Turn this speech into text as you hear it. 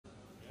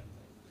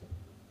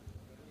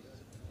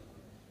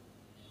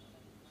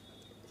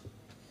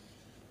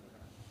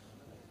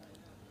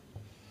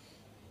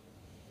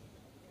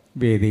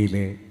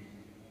വേദിയിലെ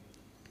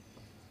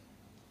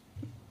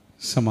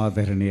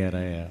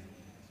സമാദരണീയരായ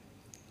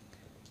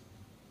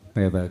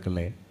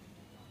നേതാക്കളെ,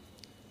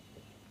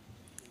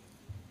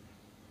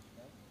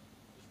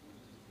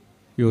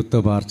 യൂത്ത്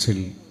മാർച്ചിൽ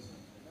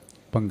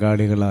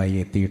പങ്കാളികളായി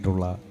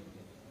എത്തിയിട്ടുള്ള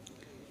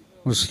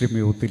മുസ്ലിം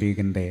യൂത്ത്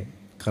ലീഗിൻ്റെ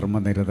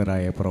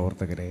കർമ്മനിരതരായ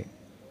പ്രവർത്തകരെ,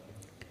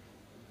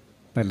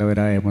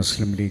 നല്ലവരായ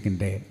മുസ്ലിം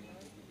ലീഗിൻ്റെ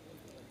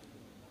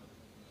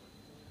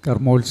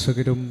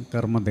കർമ്മോത്സുകരും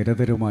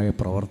കർമ്മനിരതരുമായ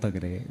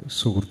പ്രവർത്തകരെ,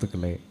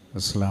 സുഹൃത്തുക്കളെ,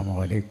 അസ്സലാമു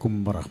അലൈക്കും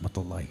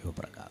വറഹ്മത്തുള്ളാഹി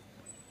വബറകാതുഹു.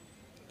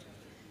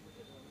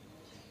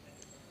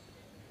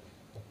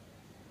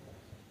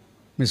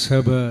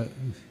 മിസ്ഹബ്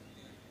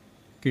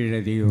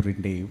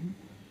കീഴരിയൂരിൻ്റെയും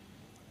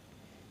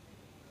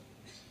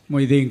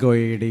മൊയ്തീൻ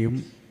കോയയുടെയും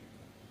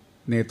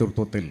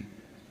നേതൃത്വത്തിൽ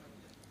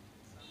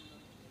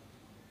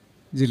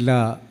ജില്ലാ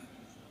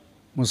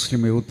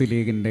മുസ്ലിം യൂത്ത്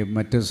ലീഗിൻ്റെ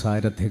മറ്റ്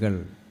സാരഥികൾ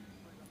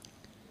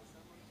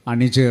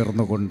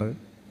അണിചേർന്നുകൊണ്ട്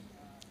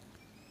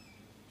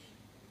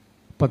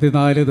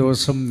 14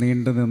 ദിവസം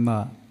നീണ്ടുനിന്ന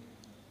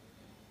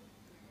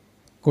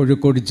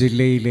കോഴിക്കോട്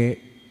ജില്ലയിലെ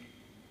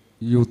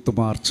യൂത്ത്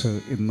മാർച്ച്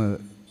ഇന്ന്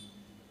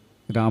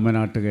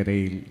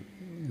രാമനാട്ടുകരയിൽ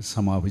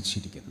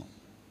സമാപിച്ചിരിക്കുന്നു.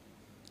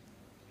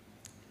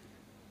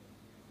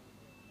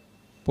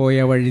 പോയ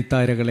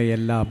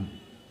വഴിത്താരകളെയെല്ലാം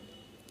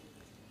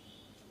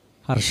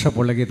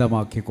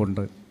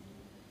ഹർഷപുളകിതമാക്കിക്കൊണ്ട്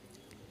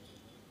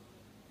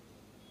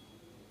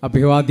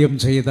അഭിവാദ്യം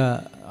ചെയ്ത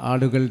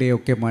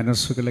ആളുകളുടെയൊക്കെ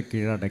മനസ്സുകളെ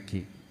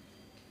കീഴടക്കി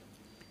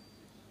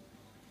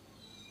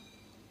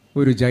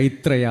ഒരു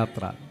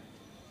ജൈത്രയാത്ര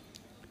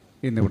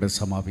ഇന്നിവിടെ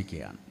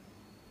സമാപിക്കുകയാണ്.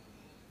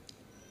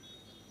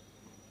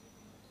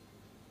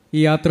 ഈ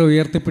യാത്ര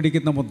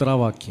ഉയർത്തിപ്പിടിക്കുന്ന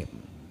മുദ്രാവാക്യം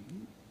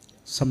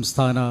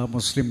സംസ്ഥാന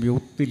മുസ്ലിം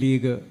യൂത്ത്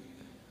ലീഗ്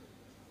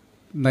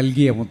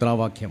നൽകിയ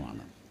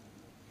മുദ്രാവാക്യമാണ്.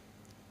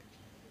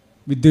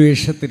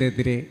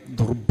 വിദ്വേഷത്തിനെതിരെ,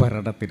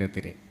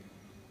 ദുർഭരണത്തിനെതിരെ.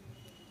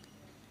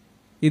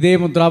 ഇതേ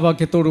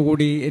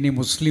മുദ്രാവാക്യത്തോടുകൂടി ഇനി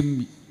മുസ്ലിം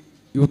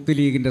യൂത്ത്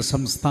ലീഗിൻ്റെ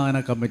സംസ്ഥാന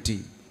committee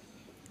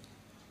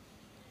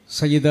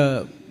Sayyid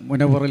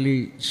Munavar Ali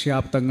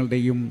Shihab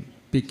തങ്ങളുടെയും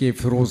P K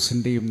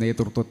ഫിറോസിൻ്റെയും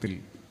നേതൃത്വത്തിൽ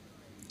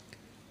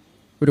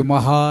ഒരു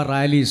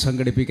മഹാറാലി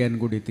സംഘടിപ്പിക്കാൻ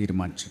കൂടി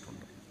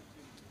തീരുമാനിച്ചിട്ടുണ്ട്.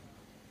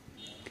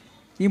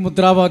 ഈ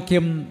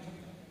മുദ്രാവാക്യം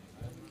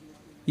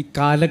ഈ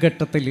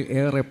കാലഘട്ടത്തിൽ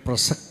ഏറെ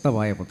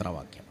പ്രസക്തമായ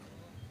മുദ്രാവാക്യം.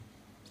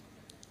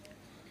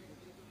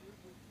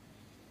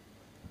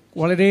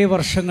 വളരെ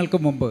വർഷങ്ങൾക്ക്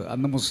മുമ്പ്,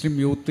 അന്ന് മുസ്ലിം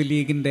യൂത്ത്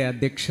ലീഗിൻ്റെ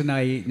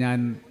അധ്യക്ഷനായി ഞാൻ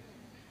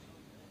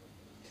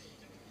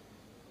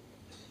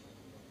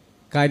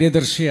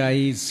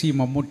കാര്യദർശിയായി സി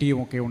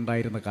മമ്മൂട്ടിയുമൊക്കെ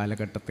ഉണ്ടായിരുന്ന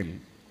കാലഘട്ടത്തിൽ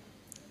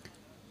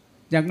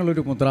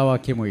ഞങ്ങളൊരു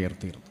മുദ്രാവാക്യം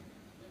ഉയർത്തിയിരുന്നു.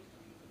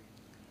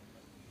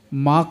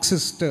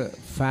 മാർക്സിസ്റ്റ്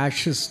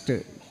ഫാഷിസ്റ്റ്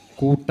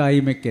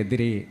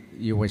കൂട്ടായ്മയ്ക്കെതിരെ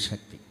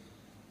യുവശക്തി.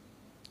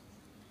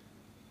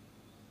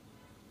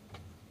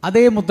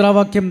 അതേ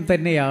മുദ്രാവാക്യം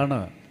തന്നെയാണ്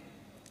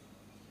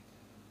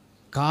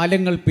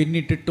കാലങ്ങൾ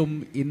പിന്നിട്ടിട്ടും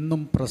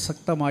ഇന്നും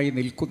പ്രസക്തമായി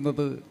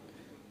നിൽക്കുന്നത്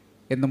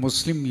എന്ന്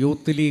മുസ്ലിം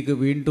യൂത്ത് ലീഗ്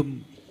വീണ്ടും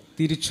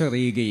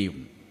തിരിച്ചറിയുകയും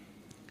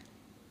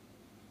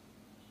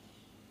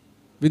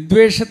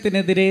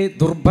വിദ്വേഷത്തിനെതിരെ,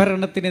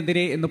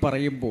 ദുർഭരണത്തിനെതിരെ എന്ന്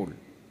പറയുമ്പോൾ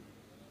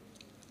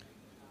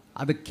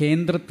അത്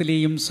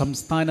കേന്ദ്രത്തിലെയും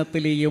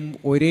സംസ്ഥാനത്തിലെയും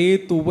ഒരേ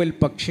തൂവൽ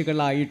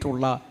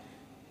പക്ഷികളായിട്ടുള്ള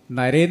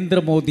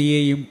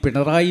നരേന്ദ്രമോദിയെയും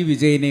പിണറായി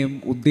വിജയനെയും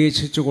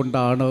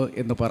ഉദ്ദേശിച്ചുകൊണ്ടാണ്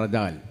എന്ന്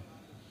പറഞ്ഞാൽ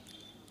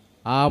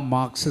ആ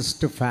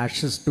മാർക്സിസ്റ്റ്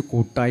ഫാഷിസ്റ്റ്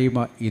കൂട്ടായ്മ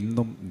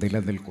ഇന്നും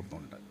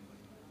നിലനിൽക്കുന്നുണ്ട്.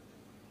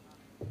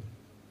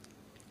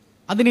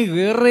 അതിന്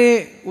ഏറെ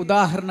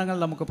ഉദാഹരണങ്ങൾ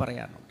നമുക്ക്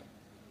പറയാനുണ്ട്.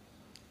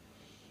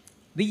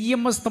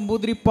 EMS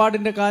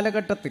നമ്പൂതിരിപ്പാടിൻ്റെ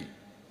കാലഘട്ടത്തിൽ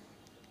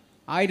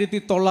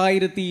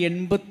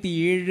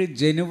 1987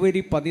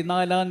 ജനുവരി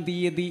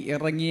 14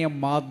 ഇറങ്ങിയ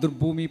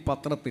മാതൃഭൂമി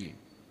പത്രത്തിൽ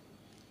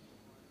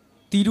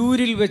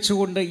തിരൂരിൽ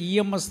വെച്ചുകൊണ്ട്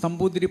EMS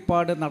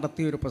നമ്പൂതിരിപ്പാട്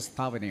നടത്തിയൊരു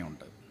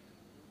പ്രസ്താവനയുണ്ട്.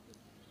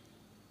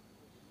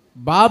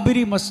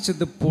 ബാബരി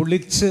മസ്ജിദ്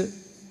പൊളിച്ച്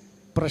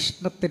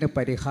പ്രശ്നത്തിന്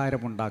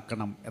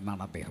പരിഹാരമുണ്ടാക്കണം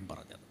എന്നാണ് അദ്ദേഹം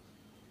പറഞ്ഞത്.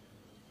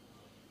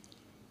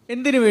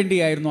 എന്തിനു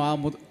വേണ്ടിയായിരുന്നു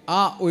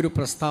ആ ഒരു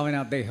പ്രസ്താവന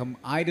അദ്ദേഹം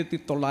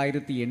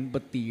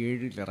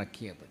 1987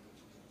 ഇറക്കിയത്?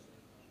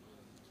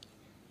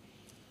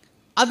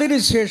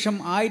 അതിനുശേഷം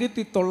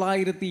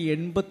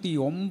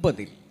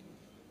 1989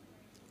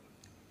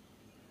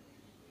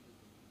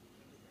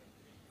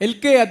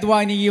 LK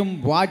അദ്വാനിയും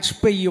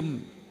വാജ്പേയിയും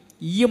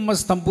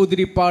EMS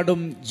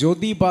നമ്പൂതിരിപ്പാടും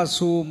ജ്യോതി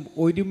ബാസുവും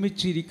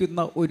ഒരുമിച്ചിരിക്കുന്ന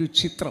ഒരു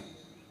ചിത്രം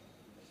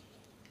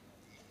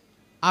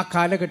ആ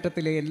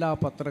കാലഘട്ടത്തിലെ എല്ലാ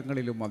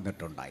പത്രങ്ങളിലും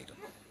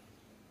വന്നിട്ടുണ്ടായിരുന്നു.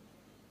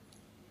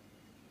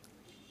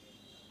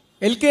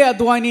 LK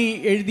അദ്വാനി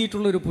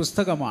എഴുതിയിട്ടുള്ളൊരു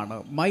പുസ്തകമാണ്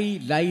മൈ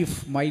ലൈഫ്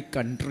മൈ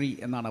കൺട്രി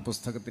എന്നാണ് ആ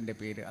പുസ്തകത്തിൻ്റെ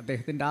പേര്.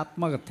 അദ്ദേഹത്തിൻ്റെ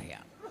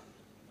ആത്മകഥയാണ്.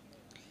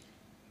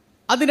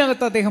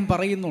 അതിനകത്ത് അദ്ദേഹം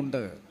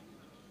പറയുന്നുണ്ട്,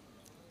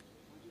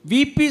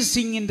 VP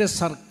സിംഗിൻ്റെ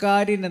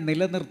സർക്കാരിനെ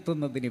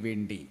നിലനിർത്തുന്നതിന്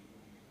വേണ്ടി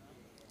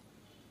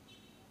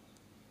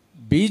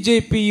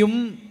BJPയും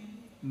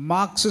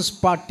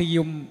മാർക്സിസ്റ്റ്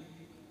പാർട്ടിയും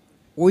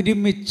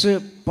ഒരുമിച്ച്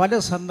പല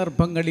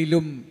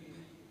സന്ദർഭങ്ങളിലും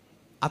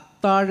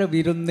അത്താഴ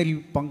വിരുന്നിൽ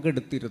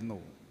പങ്കെടുത്തിരുന്നു.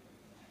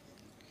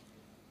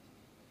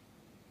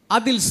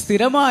 അതിൽ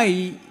സ്ഥിരമായി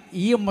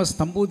EMS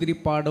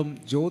നമ്പൂതിരിപ്പാടും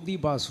ജ്യോതി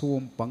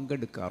ബാസുവും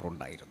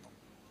പങ്കെടുക്കാറുണ്ടായിരുന്നു.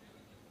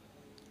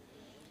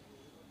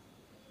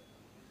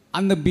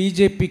 അന്ന്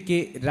BJPക്ക്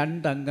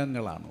 2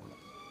 അംഗങ്ങളാണുള്ളത്.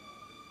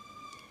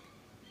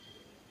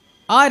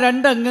 ആ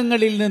 2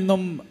 അംഗങ്ങളിൽ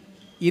നിന്നും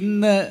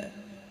ഇന്ന്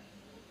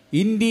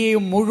ഇന്ത്യയെ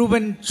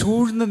മുഴുവൻ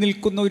ചൂഴ്ന്നു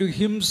നിൽക്കുന്ന ഒരു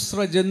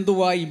ഹിംസ്ര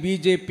ജന്തുവായി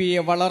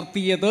BJPയെ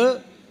വളർത്തിയത്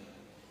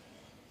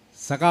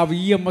സഖാവ്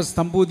EMS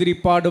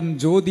നമ്പൂതിരിപ്പാടും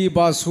ജ്യോതി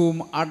ബാസുവും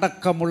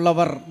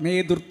അടക്കമുള്ളവർ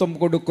നേതൃത്വം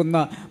കൊടുക്കുന്ന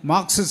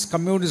മാർക്സിസ്റ്റ്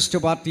കമ്മ്യൂണിസ്റ്റ്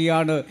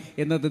പാർട്ടിയാണ്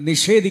എന്നത്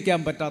നിഷേധിക്കാൻ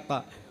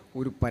പറ്റാത്ത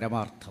ഒരു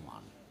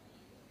പരമാർത്ഥമാണ്.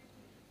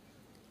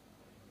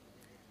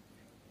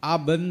 ആ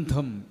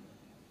ബന്ധം,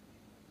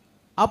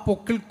 ആ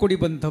പൊക്കിൾക്കൊടി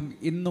ബന്ധം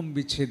ഇന്നും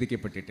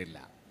വിച്ഛേദിക്കപ്പെട്ടിട്ടില്ല.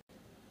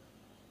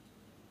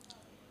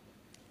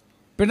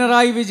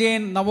 പിണറായി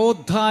വിജയൻ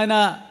നവോത്ഥാന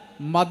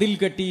മതിൽ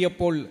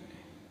കെട്ടിയപ്പോൾ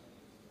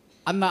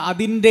അന്ന്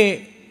അതിൻ്റെ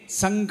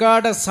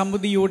സംഘാടക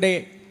സമിതിയുടെ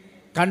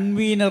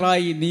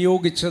കൺവീനറായി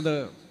നിയോഗിച്ചത്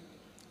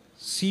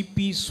CP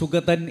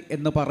സുഗതൻ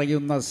എന്ന്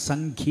പറയുന്ന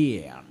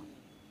സംഘിയെയാണ്.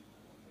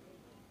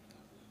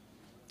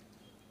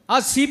 ആ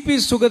CP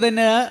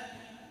സുഗതന്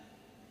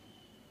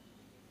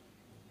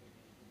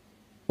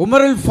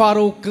ഉമറുൽ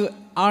ഫാറൂഖ്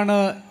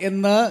ആണ്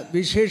എന്ന്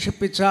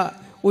വിശേഷിപ്പിച്ച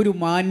ഒരു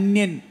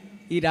മാന്യൻ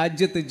ഈ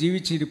രാജ്യത്ത്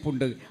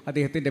ജീവിച്ചിരിപ്പുണ്ട്.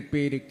 അദ്ദേഹത്തിൻ്റെ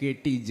പേര്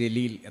KT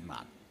ജലീൽ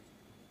എന്നാണ്.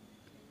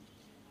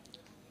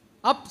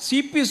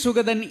 CP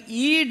സുഗതൻ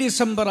ഈ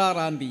ഡിസംബർ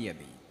 6-ാം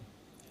തീയതി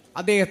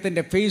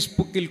അദ്ദേഹത്തിൻ്റെ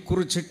ഫേസ്ബുക്കിൽ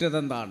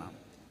കുറിച്ചിട്ടതെന്താണ്?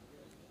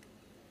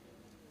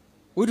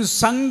 ഒരു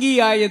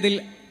സംഘിയായതിൽ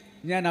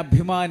ഞാൻ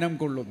അഭിമാനം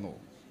കൊള്ളുന്നു.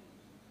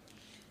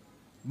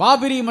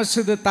 ബാബരി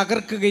മസ്ജിദ്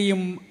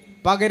തകർക്കുകയും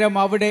പകരം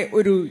അവിടെ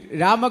ഒരു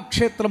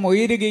രാമക്ഷേത്രം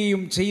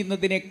ഉയരുകയും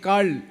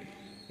ചെയ്യുന്നതിനേക്കാൾ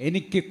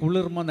എനിക്ക്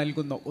കുളിർമ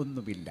നൽകുന്ന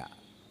ഒന്നുമില്ല.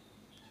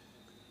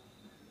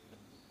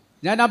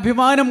 ഞാൻ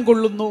അഭിമാനം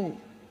കൊള്ളുന്നു.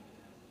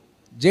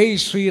 ജയ്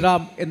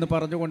ശ്രീറാം എന്ന്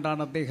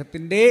പറഞ്ഞുകൊണ്ടാണ്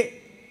അദ്ദേഹത്തിൻ്റെ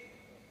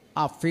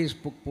ആ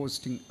ഫേസ്ബുക്ക്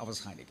പോസ്റ്റിംഗ്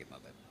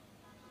അവസാനിക്കുന്നത്.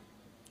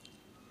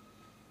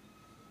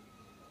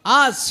 ആ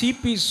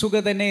CP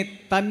സുഗതനെ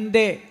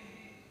തൻ്റെ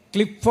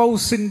ക്ലിഫ്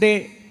ഹൗസിൻ്റെ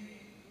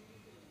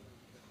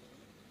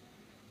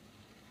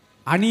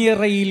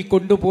അണിയറയിൽ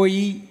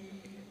കൊണ്ടുപോയി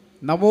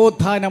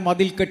നവോത്ഥാന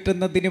മതിൽ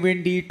കെട്ടുന്നതിന്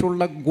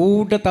വേണ്ടിയിട്ടുള്ള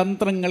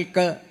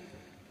ഗൂഢതന്ത്രങ്ങൾക്ക്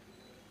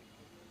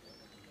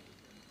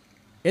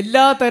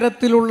എല്ലാ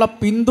തരത്തിലുള്ള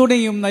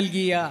പിന്തുണയും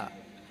നൽകിയ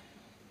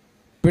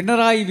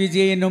പിണറായി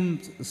വിജയനും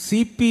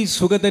CP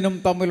സുഗതനും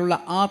തമ്മിലുള്ള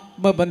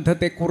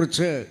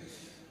ആത്മബന്ധത്തെക്കുറിച്ച്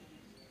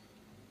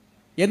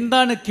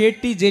എന്താണ്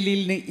KT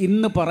ജലീലിന്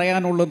ഇന്ന്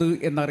പറയാനുള്ളത്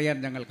എന്നറിയാൻ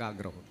ഞങ്ങൾക്ക്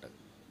ആഗ്രഹമുണ്ട്.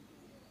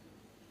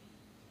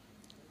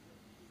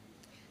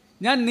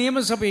 ഞാൻ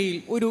നിയമസഭയിൽ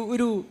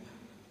ഒരു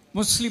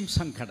മുസ്ലിം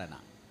സംഘടന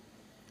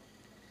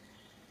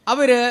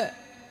അവർ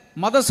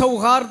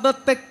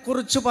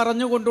മതസൗഹാർദ്ദത്തെക്കുറിച്ച്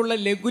പറഞ്ഞുകൊണ്ടുള്ള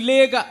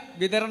ലഘുലേഖ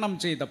വിതരണം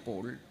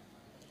ചെയ്തപ്പോൾ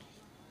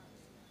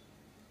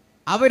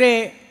അവരെ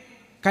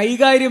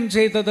കൈകാര്യം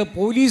ചെയ്തത്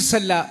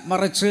പോലീസല്ല,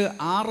 മറിച്ച്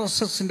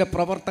RSSൻ്റെ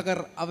പ്രവർത്തകർ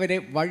അവരെ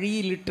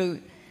വഴിയിലിട്ട്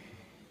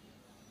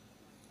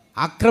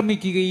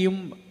ആക്രമിക്കുകയും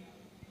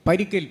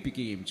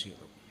പരിക്കേൽപ്പിക്കുകയും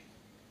ചെയ്തു.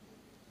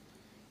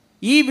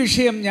 ഈ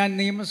വിഷയം ഞാൻ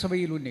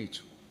നിയമസഭയിൽ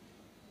ഉന്നയിച്ചു.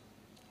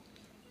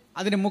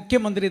 അതിന്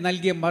മുഖ്യമന്ത്രി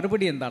നൽകിയ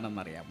മറുപടി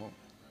എന്താണെന്നറിയാമോ?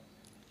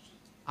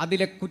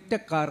 അതിലെ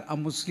കുറ്റക്കാർ ആ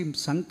മുസ്ലിം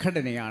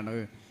സംഘടനയാണ്.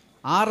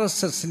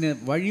 RSSന്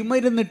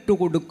വഴിമരുന്നിട്ട്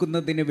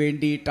കൊടുക്കുന്നതിന്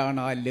വേണ്ടിയിട്ടാണ്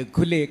ആ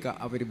ലഘുലേഖ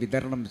അവർ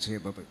വിതരണം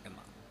ചെയ്തത് എന്ന്.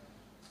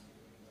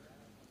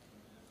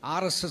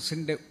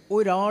 RSSൻ്റെ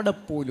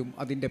ഒരാളെപ്പോലും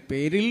അതിൻ്റെ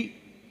പേരിൽ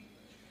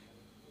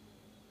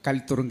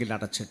കൽത്തുറുങ്കിൽ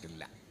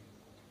അടച്ചിട്ടില്ല.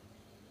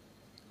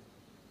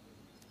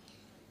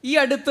 ഈ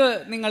അടുത്ത്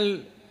നിങ്ങൾ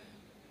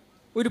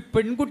ഒരു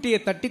പെൺകുട്ടിയെ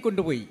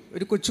തട്ടിക്കൊണ്ടുപോയി,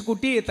 ഒരു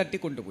കൊച്ചുകുട്ടിയെ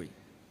തട്ടിക്കൊണ്ടുപോയി.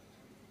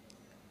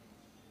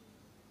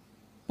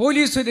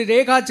 പോലീസ് ഒരു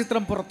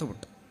രേഖാചിത്രം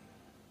പുറത്തുവിട്ടു.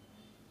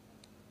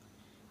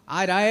 ആ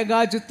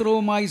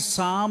രേഖാചിത്രവുമായി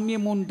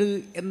സാമ്യമുണ്ട്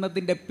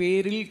എന്നതിൻ്റെ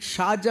പേരിൽ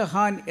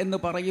ഷാജഹാൻ എന്ന്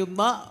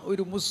പറയുന്ന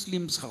ഒരു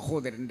മുസ്ലിം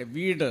സഹോദരൻ്റെ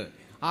വീട്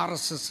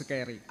RSS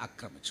കയറി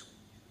ആക്രമിച്ചു.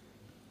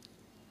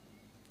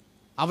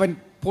 അവൻ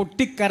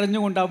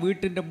പൊട്ടിക്കരഞ്ഞുകൊണ്ട് ആ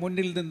വീട്ടിൻ്റെ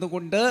മുന്നിൽ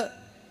നിന്നുകൊണ്ട്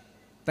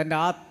തൻ്റെ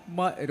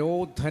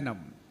ആത്മരോധനം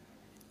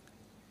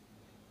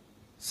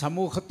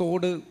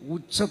സമൂഹത്തോട്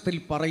ഉച്ചത്തിൽ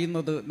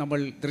പറയുന്നത് നമ്മൾ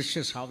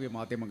ദൃശ്യശ്രാവ്യ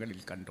മാധ്യമങ്ങളിൽ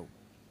കണ്ടു.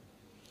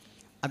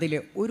 അതിലെ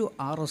ഒരു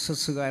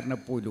RSSകാരനെ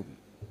പോലും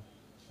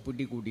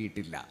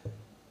പിടികൂടിയിട്ടില്ല.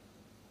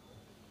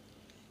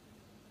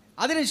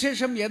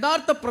 അതിനുശേഷം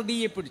യഥാർത്ഥ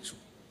പ്രതിയെ പിടിച്ചു.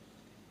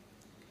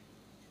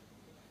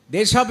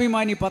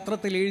 ദേശാഭിമാനി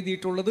പത്രത്തിൽ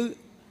എഴുതിയിട്ടുള്ളത്,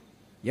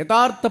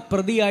 യഥാർത്ഥ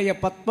പ്രതിയായ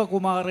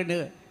പത്മകുമാറിന്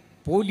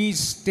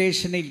പോലീസ്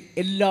സ്റ്റേഷനിൽ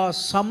എല്ലാ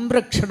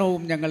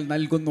സംരക്ഷണവും ഞങ്ങൾ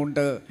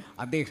നൽകുന്നുണ്ട്,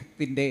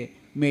 അദ്ദേഹത്തിൻ്റെ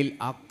മേൽ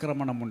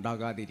ആക്രമണം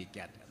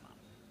ഉണ്ടാകാതിരിക്കാൻ എന്നാണ്.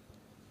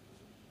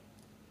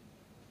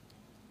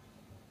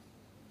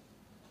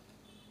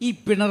 ഈ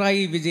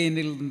പിണറായി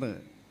വിജയനിൽ നിന്ന്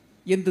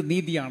എന്ത്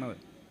നീതിയാണ്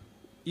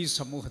ഈ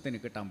സമൂഹത്തിന്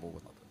കിട്ടാൻ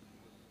പോകുന്നത്?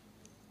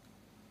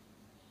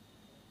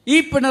 ഈ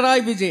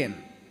പിണറായി വിജയൻ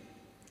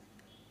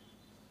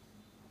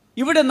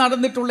ഇവിടെ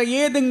നടന്നിട്ടുള്ള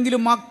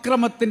ഏതെങ്കിലും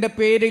അക്രമത്തിൻ്റെ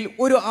പേരിൽ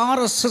ഒരു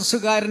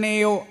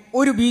RSSകാരനെയോ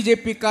ഒരു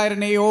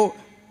BJPക്കാരനെയോ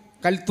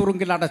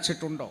കൽത്തുറുങ്കിൽ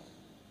അടച്ചിട്ടുണ്ടോ?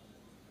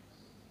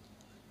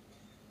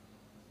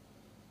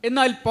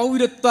 എന്നാൽ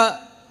പൗരത്വ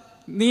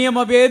നിയമ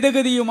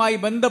ഭേദഗതിയുമായി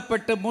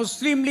ബന്ധപ്പെട്ട്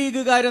മുസ്ലിം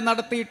ലീഗുകാർ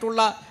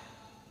നടത്തിയിട്ടുള്ള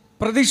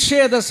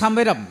പ്രതിഷേധ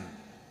സമരം,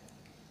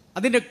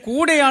 അതിൻ്റെ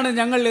കൂടെയാണ്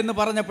ഞങ്ങൾ എന്ന്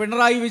പറഞ്ഞ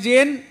പിണറായി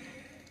വിജയൻ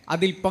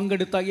അതിൽ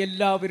പങ്കെടുത്ത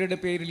എല്ലാവരുടെ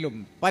പേരിലും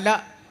പല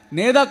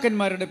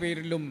നേതാക്കന്മാരുടെ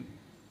പേരിലും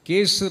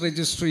കേസ്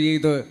രജിസ്റ്റർ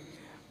ചെയ്ത്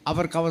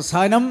അവർക്ക്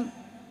അവസാനം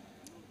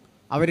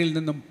അവരിൽ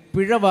നിന്നും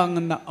പിഴ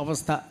വാങ്ങുന്ന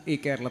അവസ്ഥ ഈ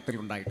കേരളത്തിൽ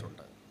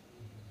ഉണ്ടായിട്ടുണ്ട്.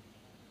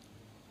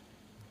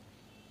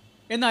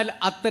 എന്നാൽ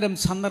അത്തരം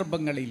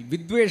സന്ദർഭങ്ങളിൽ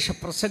വിദ്വേഷ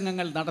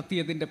പ്രസംഗങ്ങൾ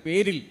നടത്തിയതിൻ്റെ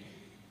പേരിൽ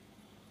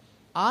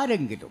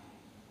ആരെങ്കിലും,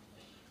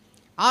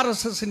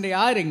 RSSൻ്റെ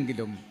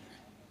ആരെങ്കിലും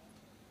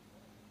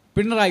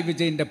പിണറായി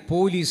വിജയൻ്റെ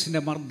പോലീസിൻ്റെ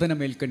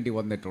മർദ്ദനമേൽക്കേണ്ടി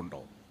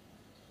വന്നിട്ടുണ്ടോ?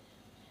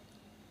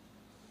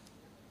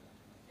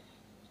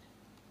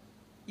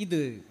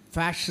 ഇത്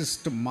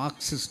ഫാഷിസ്റ്റ്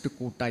മാർക്സിസ്റ്റ്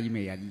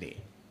കൂട്ടായ്മയല്ലേ?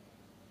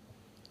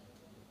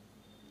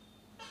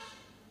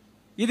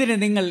 ഇതിനെ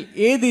നിങ്ങൾ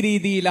ഏത്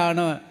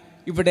രീതിയിലാണ്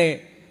ഇവിടെ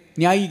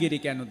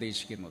ന്യായീകരിക്കാൻ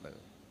ഉദ്ദേശിക്കുന്നത്?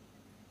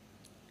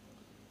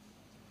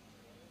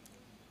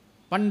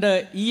 പണ്ട്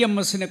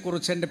EMSനെ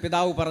കുറിച്ച് എൻ്റെ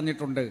പിതാവ്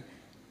പറഞ്ഞിട്ടുണ്ട്,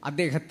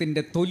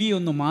 അദ്ദേഹത്തിൻ്റെ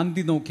തൊലിയൊന്ന്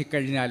മാന്തി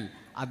നോക്കിക്കഴിഞ്ഞാൽ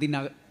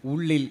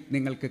ഉള്ളിൽ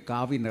നിങ്ങൾക്ക്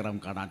കാവി നിറം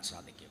കാണാൻ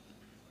സാധിക്കും.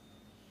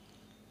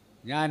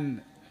 ഞാൻ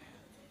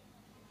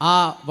ആ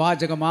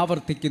വാചകം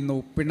ആവർത്തിക്കുന്നു.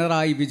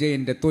 പിണറായി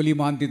വിജയൻ്റെ തൊലി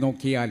മാന്തി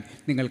നോക്കിയാൽ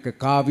നിങ്ങൾക്ക്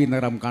കാവി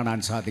നിറം കാണാൻ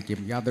സാധിക്കും,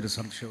 യാതൊരു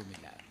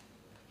സംശയവുമില്ല.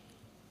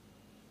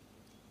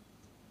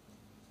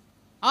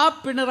 ആ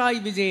പിണറായി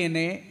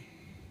വിജയനെ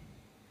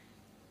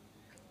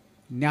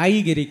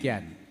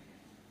ന്യായീകരിക്കാൻ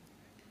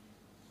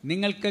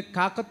നിങ്ങൾക്ക്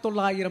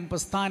 1,000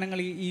 പ്രസ്ഥാനങ്ങൾ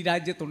ഈ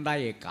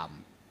രാജ്യത്തുണ്ടായേക്കാം.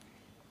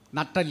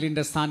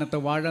 നട്ടെല്ലിൻ്റെ സ്ഥാനത്ത്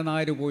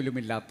വാഴനാര്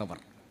പോലുമില്ലാത്തവർ.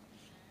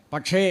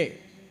 പക്ഷേ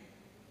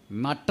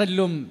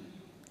നട്ടെല്ലും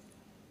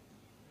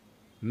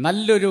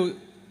നല്ലൊരു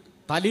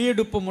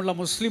തലയെടുപ്പുമുള്ള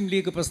മുസ്ലിം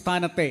ലീഗ്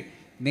പ്രസ്ഥാനത്തെ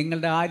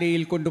നിങ്ങളുടെ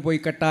ആലയിൽ കൊണ്ടുപോയി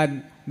കെട്ടാൻ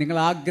നിങ്ങൾ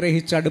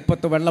ആഗ്രഹിച്ച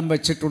അടുപ്പത്ത് വെള്ളം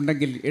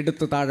വെച്ചിട്ടുണ്ടെങ്കിൽ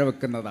എടുത്ത് താഴെ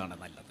വെക്കുന്നതാണ്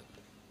നല്ലത്.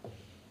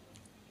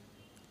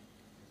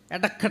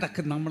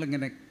 ഇടക്കിടക്ക്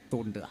നമ്മളിങ്ങനെ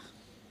തോണ്ടുക.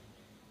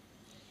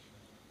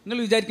 നിങ്ങൾ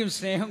വിചാരിക്കും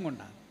സ്നേഹം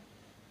കൊണ്ടാണ്.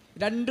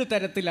 2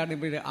 തരത്തിലാണ്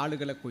ഇവർ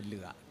ആളുകളെ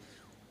കൊല്ലുക.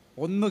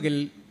 ഒന്നുകിൽ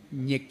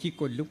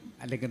ഞെക്കിക്കൊല്ലും,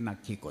 അല്ലെങ്കിൽ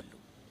നക്കിക്കൊല്ലും.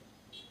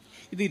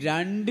 ഇത്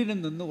രണ്ടിനും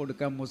നിന്ന്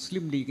കൊടുക്കാൻ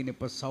മുസ്ലിം ലീഗിന്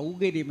ഇപ്പോൾ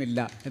സൗകര്യമില്ല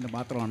എന്ന്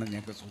മാത്രമാണ്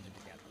ഞങ്ങൾക്ക്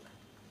സൂചിപ്പിക്കാറുള്ളത്.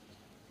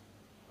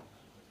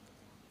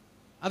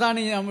 അതാണ്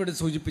ഞാൻ ഇവിടെ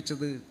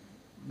സൂചിപ്പിച്ചത്.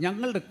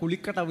 ഞങ്ങളുടെ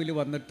കുളിക്കടവിൽ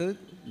വന്നിട്ട്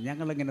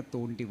ഞങ്ങളിങ്ങനെ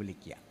തോണ്ടി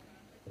വിളിക്കുക,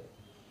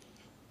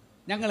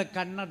 ഞങ്ങൾ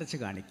കണ്ണടച്ച്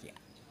കാണിക്കുക.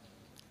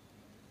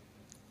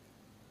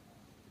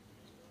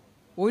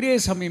 ഒരേ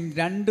സമയം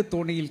 2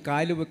 തോണിയിൽ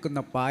കാലുവെക്കുന്ന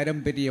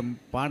പാരമ്പര്യം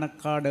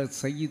പാണക്കാട്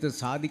സയ്യിദ്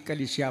സാദിഖ്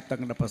അലി ശിഹാബ്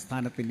തങ്ങളുടെ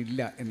പ്രസ്ഥാനത്തിനില്ല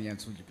എന്ന് ഞാൻ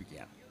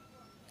സൂചിപ്പിക്കുകയാണ്.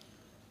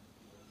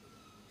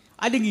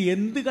 അല്ലെങ്കിൽ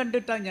എന്ത്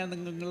കണ്ടിട്ടാണ് ഞാൻ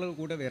നിങ്ങളുടെ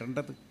കൂടെ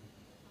വരേണ്ടത്?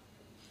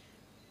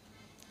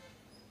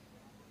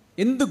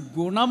 എന്ത്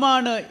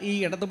ഗുണമാണ് ഈ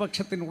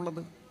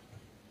ഇടതുപക്ഷത്തിനുള്ളത്?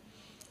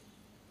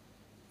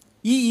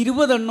 ഈ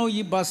 20 എണ്ണോ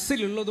ഈ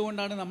ബസ്സിലുള്ളത്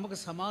കൊണ്ടാണ് നമുക്ക്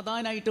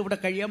സമാധാനമായിട്ട് ഇവിടെ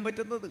കഴിയാൻ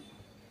പറ്റുന്നത്.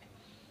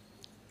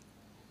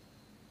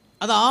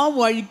 അത് ആ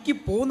വഴിക്ക്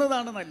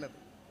പോകുന്നതാണ് നല്ലത്.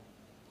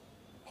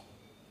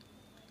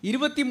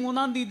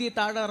 23-ാം തീയതി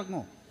താഴെ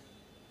ഇറങ്ങോ?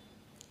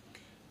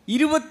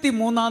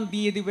 23-ാം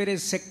തീയതി വരെ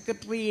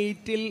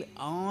സെക്രട്ടേറിയറ്റിൽ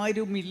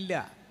ആരുമില്ല.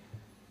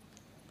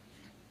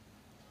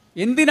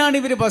 എന്തിനാണ്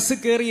ഇവർ ബസ്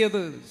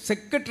കയറിയത്?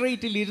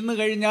 സെക്രട്ടേറിയറ്റിൽ ഇരുന്ന്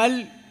കഴിഞ്ഞാൽ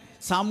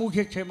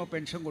സാമൂഹ്യക്ഷേമ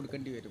പെൻഷൻ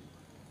കൊടുക്കേണ്ടി വരും.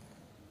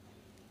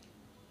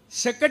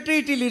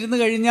 സെക്രട്ടേറിയറ്റിൽ ഇരുന്ന്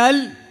കഴിഞ്ഞാൽ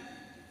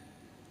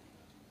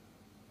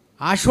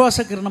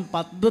ആശ്വാസകിരണം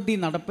പദ്ധതി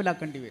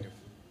നടപ്പിലാക്കേണ്ടി വരും.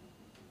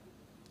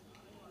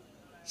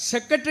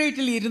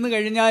 സെക്രട്ടേറിയറ്റിൽ ഇരുന്ന്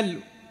കഴിഞ്ഞാൽ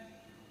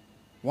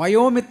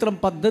വയോമിത്രം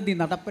പദ്ധതി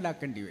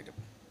നടപ്പിലാക്കേണ്ടി വരും.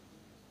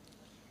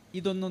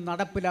 ഇതൊന്നും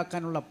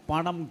നടപ്പിലാക്കാനുള്ള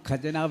പണം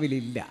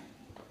ഖജനാവിലില്ല.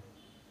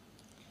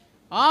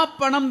 ആ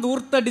പണം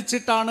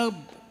ദൂർത്തടിച്ചിട്ടാണ്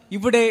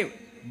ഇവിടെ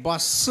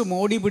ബസ്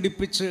മോടി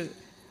പിടിപ്പിച്ച്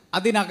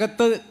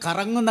അതിനകത്ത്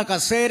കറങ്ങുന്ന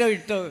കസേര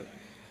ഇട്ട്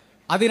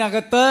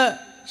അതിനകത്ത്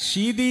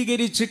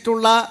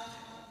ശീതീകരിച്ചിട്ടുള്ള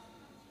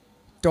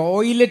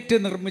ടോയ്ലറ്റ്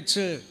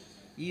നിർമ്മിച്ച്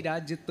ഈ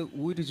രാജ്യത്ത്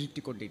ഊരു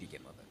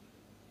ചുറ്റിക്കൊണ്ടിരിക്കുന്നത്.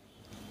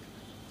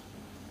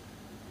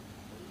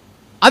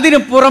 അതിനു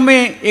പുറമെ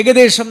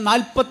ഏകദേശം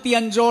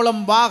 45ഓളം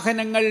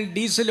വാഹനങ്ങൾ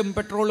ഡീസലും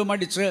പെട്രോളും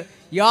അടിച്ച്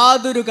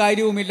യാതൊരു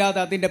കാര്യവുമില്ലാതെ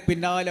അതിൻ്റെ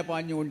പിന്നാലെ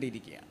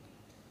പാഞ്ഞുകൊണ്ടിരിക്കുകയാണ്.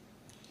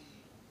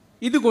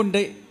 ഇതുകൊണ്ട്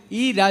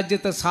ഈ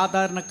രാജ്യത്തെ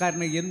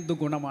സാധാരണക്കാരന് എന്ത്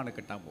ഗുണമാണ്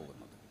കിട്ടാൻ പോകുന്നത്?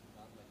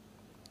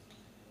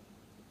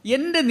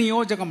 എൻ്റെ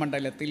നിയോജക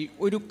മണ്ഡലത്തിൽ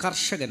ഒരു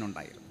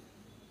കർഷകനുണ്ടായിരുന്നു.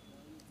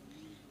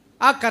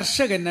 ആ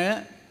കർഷകന്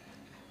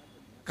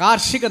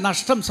കാർഷിക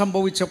നഷ്ടം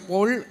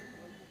സംഭവിച്ചപ്പോൾ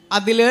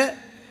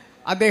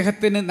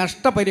അദ്ദേഹത്തിന്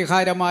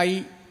നഷ്ടപരിഹാരമായി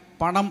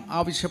പണം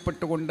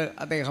ആവശ്യപ്പെട്ടുകൊണ്ട്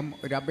അദ്ദേഹം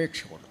ഒരു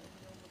അപേക്ഷ കൊടുത്തു.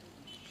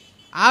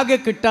 ആകെ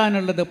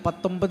കിട്ടാനുള്ളത്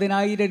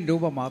 19,000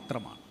 രൂപ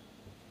മാത്രമാണ്.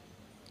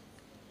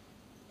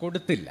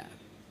 കൊടുത്തില്ല.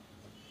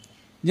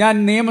 ഞാൻ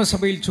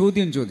നിയമസഭയിൽ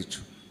ചോദ്യം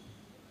ചോദിച്ചു,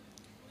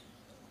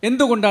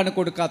 എന്തുകൊണ്ടാണ്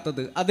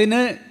കൊടുക്കാത്തത്?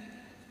 അതിന്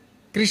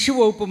കൃഷി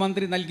വകുപ്പ്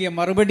മന്ത്രി നൽകിയ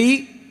മറുപടി,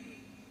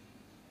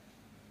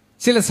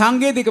 ചില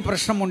സാങ്കേതിക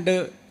പ്രശ്നമുണ്ട്,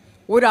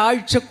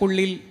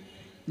 ഒരാഴ്ചക്കുള്ളിൽ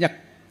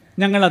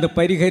ഞങ്ങളത്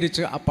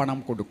പരിഹരിച്ച് ആ പണം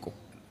കൊടുക്കും.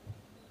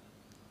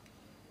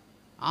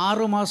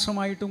 6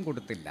 മാസമായിട്ടും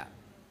കൊടുത്തില്ല.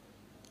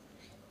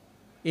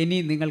 ഇനി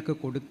നിങ്ങൾക്ക്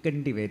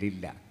കൊടുക്കേണ്ടി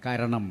വരില്ല,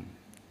 കാരണം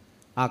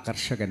ആ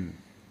കർഷകൻ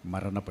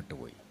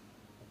മരണപ്പെട്ടുപോയി.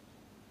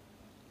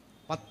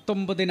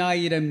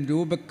 19,000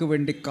 രൂപയ്ക്ക്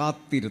വേണ്ടി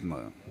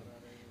കാത്തിരുന്ന്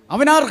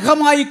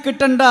അവനർഹമായി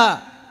കിട്ടേണ്ട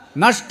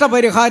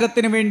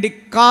നഷ്ടപരിഹാരത്തിന് വേണ്ടി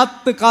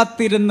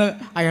കാത്തിരുന്ന്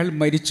അയാൾ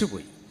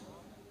മരിച്ചുപോയി.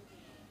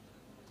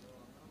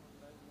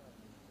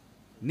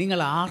 നിങ്ങൾ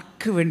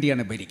ആർക്ക്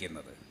വേണ്ടിയാണ്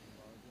ഭരിക്കുന്നത്?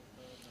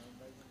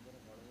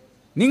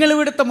 നിങ്ങൾ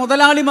ഇവിടുത്തെ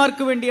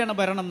മുതലാളിമാർക്ക് വേണ്ടിയാണ്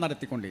ഭരണം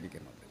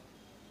നടത്തിക്കൊണ്ടിരിക്കുന്നത്.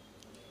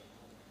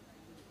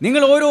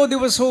 നിങ്ങൾ ഓരോ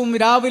ദിവസവും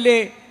രാവിലെ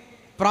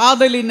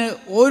പ്രാതലിന്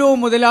ഓരോ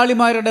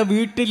മുതലാളിമാരുടെ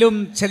വീട്ടിലും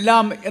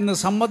ചെല്ലാം എന്ന്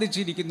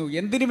സമ്മതിച്ചിരിക്കുന്നു.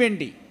 എന്തിനു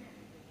വേണ്ടി?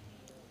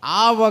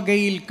 ആ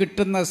വകയിൽ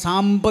കിട്ടുന്ന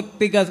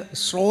സാമ്പത്തിക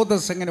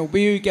സ്രോതസ് എങ്ങനെ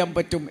ഉപയോഗിക്കാൻ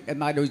പറ്റും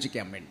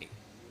എന്നാലോചിക്കാൻ വേണ്ടി.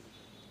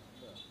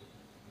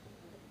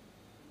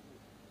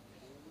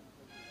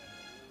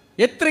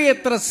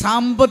 എത്രയെത്ര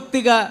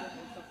സാമ്പത്തിക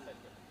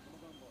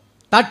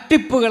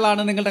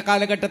തട്ടിപ്പുകളാണ് നിങ്ങളുടെ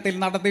കാലഘട്ടത്തിൽ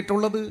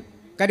നടന്നിട്ടുള്ളത്.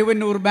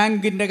 കരുവന്നൂർ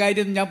ബാങ്കിൻ്റെ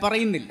കാര്യം ഞാൻ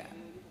പറയുന്നില്ല.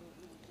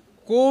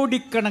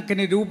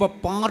 കോടിക്കണക്കിന് രൂപ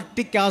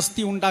പാർട്ടിക്ക്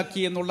ആസ്തി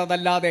ഉണ്ടാക്കി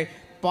എന്നുള്ളതല്ലാതെ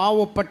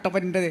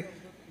പാവപ്പെട്ടവൻ്റെ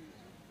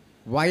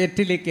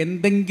വയറ്റിലേക്ക്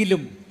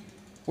എന്തെങ്കിലും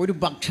ഒരു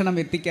ഭക്ഷണം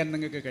എത്തിക്കാൻ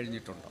നിങ്ങൾക്ക്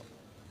കഴിഞ്ഞിട്ടുണ്ടോ?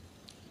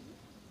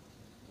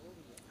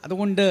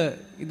 അതുകൊണ്ട്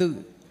ഇത്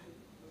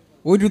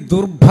ഒരു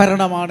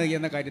ദുർഭരണമാണ്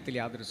എന്ന കാര്യത്തിൽ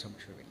യാതൊരു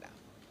സംശയവുമില്ല.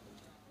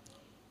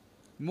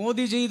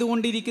 മോദി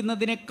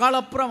ചെയ്തുകൊണ്ടിരിക്കുന്നതിനേക്കാൾ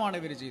അപ്പുറമാണ്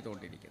ഇവർ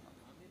ചെയ്തുകൊണ്ടിരിക്കുന്നത്.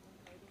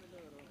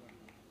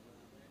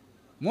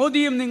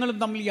 മോദിയും നിങ്ങളും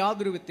തമ്മിൽ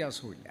യാതൊരു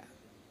വ്യത്യാസവുമില്ല.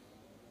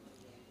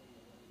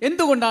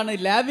 എന്തുകൊണ്ടാണ്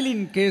ലാവ്ലിൻ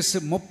കേസ്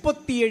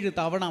 37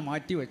 തവണ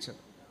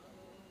മാറ്റിവെച്ചത്?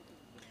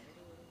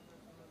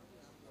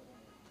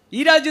 ഈ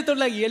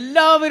രാജ്യത്തുള്ള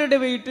എല്ലാവരുടെ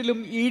വീട്ടിലും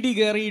ED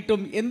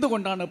കയറിയിട്ടും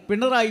എന്തുകൊണ്ടാണ്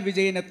പിണറായി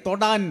വിജയനെ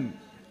തൊടാൻ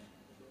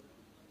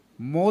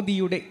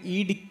മോദിയുടെ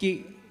EDക്ക്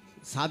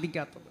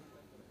സാധിക്കാത്തത്?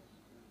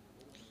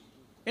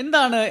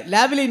 എന്താണ്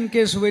ലാവ്ലിൻ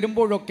കേസ്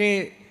വരുമ്പോഴൊക്കെ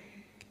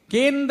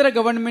കേന്ദ്ര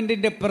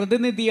ഗവൺമെൻറ്റിൻ്റെ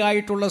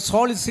പ്രതിനിധിയായിട്ടുള്ള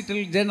സോളിസിറ്റർ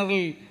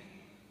ജനറൽ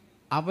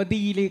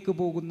അവധിയിലേക്ക്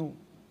പോകുന്നു?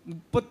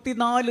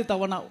 34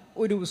 തവണ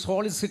ഒരു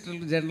സോളിസിറ്റർ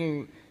ജനറൽ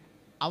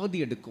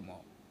അവധിയെടുക്കുമോ?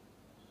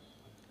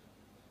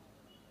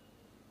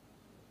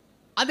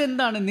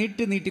 അതെന്താണ്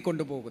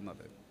നീട്ടിക്കൊണ്ടു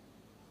പോകുന്നത്?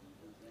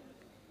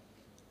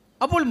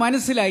 അപ്പോൾ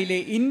മനസ്സിലായില്ലേ,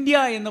 ഇന്ത്യ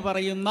എന്ന്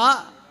പറയുന്ന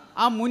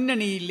ആ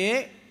മുന്നണിയിലെ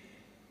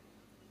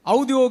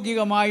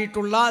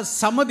ഔദ്യോഗികമായിട്ടുള്ള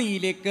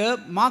സമിതിയിലേക്ക്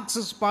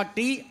മാർക്സിസ്റ്റ്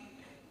പാർട്ടി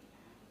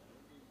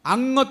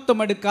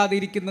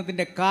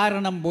അംഗത്വമെടുക്കാതിരിക്കുന്നതിൻ്റെ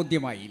കാരണം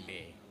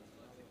ബോധ്യമായില്ലേ?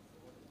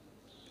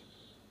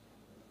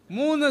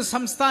 3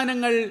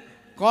 സംസ്ഥാനങ്ങൾ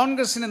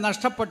കോൺഗ്രസിന്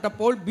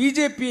നഷ്ടപ്പെട്ടപ്പോൾ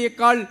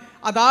BJPയേക്കാൾ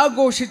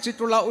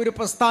അതാഘോഷിച്ചിട്ടുള്ള ഒരു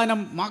പ്രസ്ഥാനം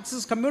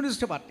മാർക്സിസ്റ്റ്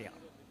കമ്മ്യൂണിസ്റ്റ് പാർട്ടിയാണ്.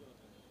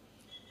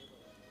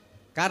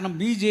 കാരണം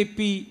BJP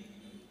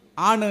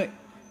ആണ്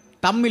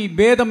തമ്മിൽ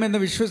ഭേദമെന്ന്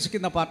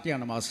വിശ്വസിക്കുന്ന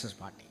പാർട്ടിയാണ്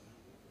മാർക്സിസ്റ്റ് പാർട്ടി.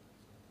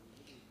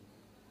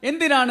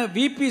 എന്തിനാണ്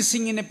VP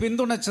സിംഗിനെ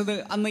പിന്തുണച്ചത്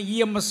അന്ന്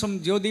EMSഉം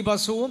ജ്യോതി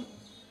ബസുവും?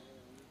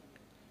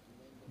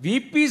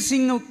 VP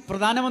സിംഗ്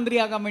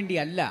പ്രധാനമന്ത്രിയാകാൻ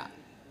വേണ്ടിയല്ല,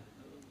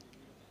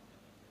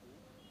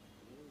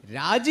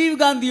 രാജീവ്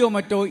ഗാന്ധിയോ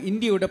മറ്റോ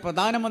ഇന്ത്യയുടെ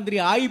പ്രധാനമന്ത്രി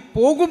ആയി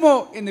പോകുമോ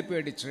എന്ന്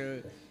പേടിച്ച്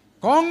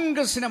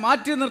കോൺഗ്രസിനെ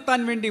മാറ്റി നിർത്താൻ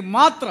വേണ്ടി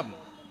മാത്രം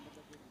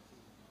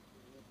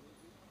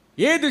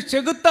ഏത്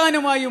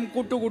ചെകുത്താനുമായും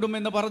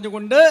കൂട്ടുകൂടുമെന്ന്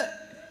പറഞ്ഞുകൊണ്ട്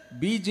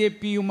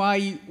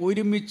BJPയുമായി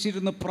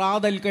ഒരുമിച്ചിരുന്ന്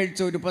പ്രാതൽ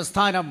കഴിച്ച ഒരു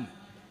പ്രസ്ഥാനം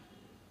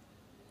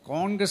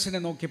കോൺഗ്രസിനെ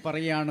നോക്കി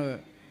പറയാണ്,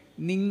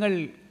 നിങ്ങൾ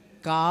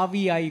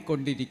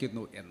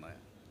കാവിയായിക്കൊണ്ടിരിക്കുന്നു എന്ന്.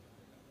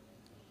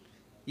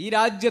 ഈ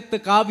രാജ്യത്ത്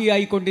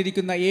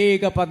കാവിയായിക്കൊണ്ടിരിക്കുന്ന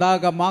ഏക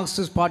പതാക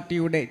മാർക്സിസ്റ്റ്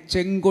പാർട്ടിയുടെ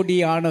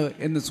ചെങ്കൊടിയാണ്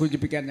എന്ന്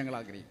സൂചിപ്പിക്കാൻ ഞങ്ങൾ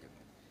ആഗ്രഹിക്കുന്നു.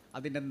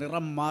 അതിൻ്റെ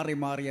നിറം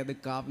മാറി അത്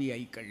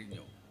കാവിയായി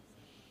കഴിഞ്ഞു.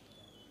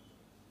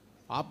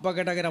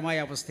 അപകടകരമായ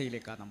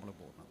അവസ്ഥയിലേക്കാണ് നമ്മൾ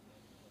പോകുന്നത്.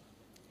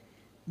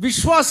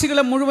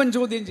 വിശ്വാസികളെ മുഴുവൻ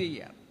ചോദ്യം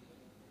ചെയ്യുകയാണ്.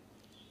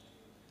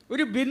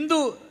 ഒരു ബിന്ദു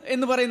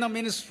എന്ന് പറയുന്ന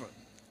മിനിസ്റ്റർ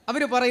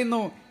അവർ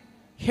പറയുന്നു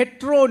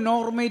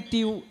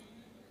ഹെട്രോനോർമേറ്റീവ്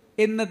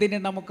എന്നതിനെ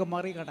നമുക്ക്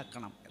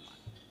മറികടക്കണം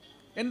എന്നാണ്.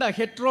 എന്താ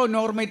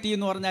ഹെട്രോനോർമേറ്റീവ്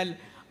എന്ന് പറഞ്ഞാൽ?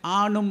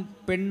 ആണും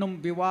പെണ്ണും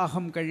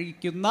വിവാഹം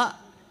കഴിക്കുന്ന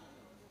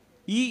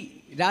ഈ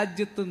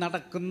രാജ്യത്ത്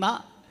നടക്കുന്ന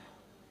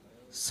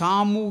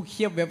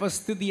സാമൂഹ്യ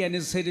വ്യവസ്ഥിതി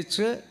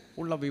അനുസരിച്ച്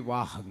ഉള്ള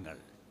വിവാഹങ്ങൾ,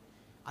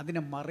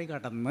 അതിനെ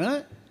മറികടന്ന്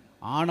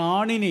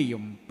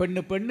ആണാണിനെയും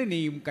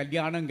പെണ്ണിനെയും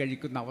കല്യാണം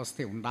കഴിക്കുന്ന അവസ്ഥ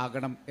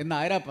ഉണ്ടാകണം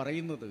എന്നാരാ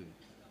പറയുന്നത്?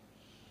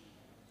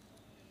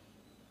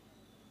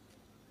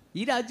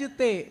 ഈ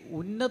രാജ്യത്തെ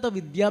ഉന്നത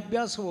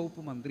വിദ്യാഭ്യാസ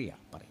വകുപ്പ്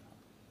മന്ത്രിയാണ് പറയുന്നത്.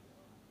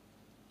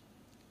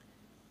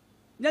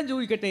 ഞാൻ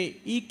ചോദിക്കട്ടെ,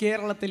 ഈ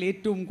കേരളത്തിൽ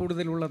ഏറ്റവും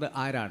കൂടുതലുള്ളത്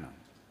ആരാണ്?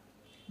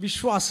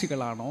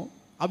 വിശ്വാസികളാണോ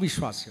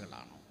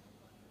അവിശ്വാസികളാണോ?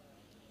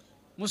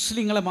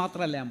 മുസ്ലിങ്ങളെ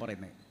മാത്രമല്ല ഞാൻ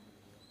പറയുന്നത്.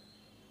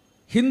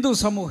 ഹിന്ദു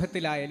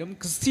സമൂഹത്തിലായാലും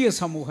ക്രിസ്തീയ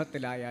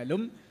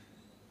സമൂഹത്തിലായാലും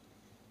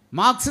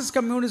മാർക്സിസ്റ്റ്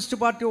കമ്മ്യൂണിസ്റ്റ്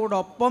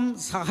പാർട്ടിയോടൊപ്പം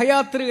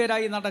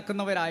സഹയാത്രികരായി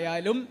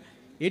നടക്കുന്നവരായാലും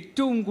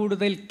ഏറ്റവും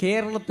കൂടുതൽ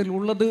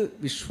കേരളത്തിലുള്ളത്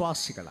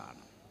വിശ്വാസികളാണ്.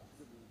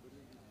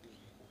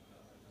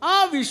 ആ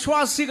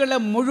വിശ്വാസികളെ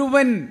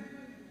മുഴുവൻ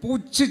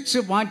പുച്ഛിച്ച്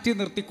മാറ്റി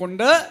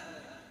നിർത്തിക്കൊണ്ട്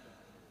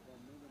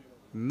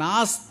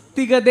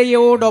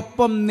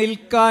നാസ്തികതയോടൊപ്പം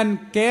നിൽക്കാൻ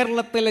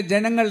കേരളത്തിലെ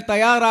ജനങ്ങൾ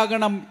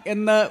തയ്യാറാകണം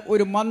എന്ന്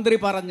ഒരു മന്ത്രി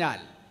പറഞ്ഞാൽ,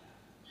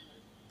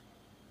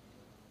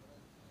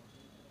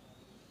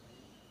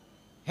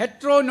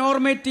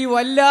 ഹെട്രോനോർമേറ്റീവ്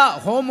അല്ല,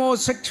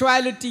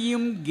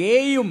 ഹോമോസെക്ഷുവാലിറ്റിയും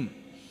ഗേയും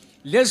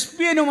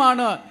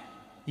ലെസ്ബിയനുമാണ്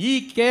ഈ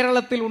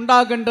കേരളത്തിൽ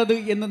ഉണ്ടാകേണ്ടത്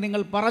എന്ന്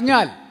നിങ്ങൾ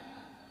പറഞ്ഞാൽ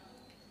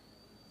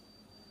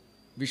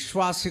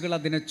വിശ്വാസികൾ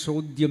അതിനെ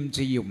ചോദ്യം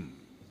ചെയ്യും.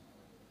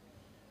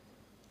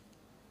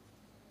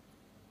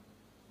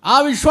 ആ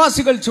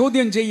വിശ്വാസികൾ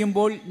ചോദ്യം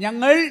ചെയ്യുമ്പോൾ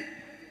ഞങ്ങൾ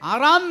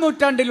 6-ാം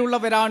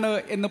നൂറ്റാണ്ടിലുള്ളവരാണ്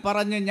എന്ന്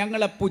പറഞ്ഞ്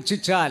ഞങ്ങളെ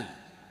പുച്ഛിച്ചാൽ,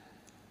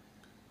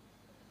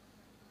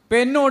 ഇപ്പം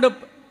എന്നോട്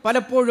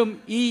പലപ്പോഴും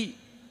ഈ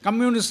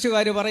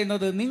കമ്മ്യൂണിസ്റ്റുകാർ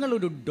പറയുന്നത്,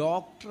 നിങ്ങളൊരു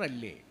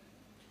ഡോക്ടറല്ലേ,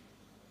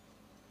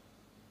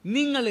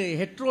 നിങ്ങൾ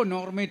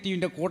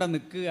ഹെട്രോനോർമേറ്റീവിൻ്റെ കൂടെ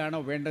നിൽക്കുകയാണോ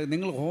വേണ്ടത്,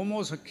 നിങ്ങൾ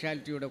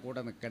ഹോമോസെക്ഷാലിറ്റിയുടെ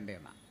കൂടെ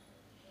നിൽക്കേണ്ടതെന്നാണ്.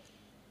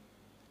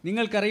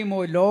 നിങ്ങൾക്കറിയുമോ,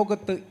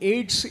 ലോകത്ത്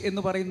എയ്ഡ്സ്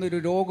എന്ന് പറയുന്നൊരു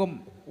രോഗം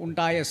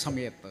ഉണ്ടായ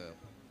സമയത്ത്,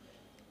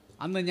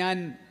 അന്ന് ഞാൻ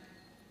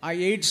ആ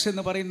എയ്ഡ്സ്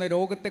എന്ന് പറയുന്ന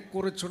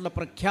രോഗത്തെക്കുറിച്ചുള്ള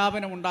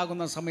പ്രഖ്യാപനം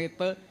ഉണ്ടാകുന്ന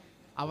സമയത്ത്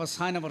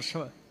അവസാന വർഷ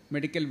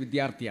മെഡിക്കൽ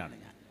വിദ്യാർത്ഥിയാണ്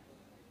ഞാൻ.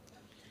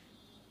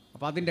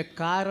 അപ്പോൾ അതിൻ്റെ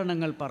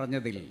കാരണങ്ങൾ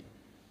പറഞ്ഞതിൽ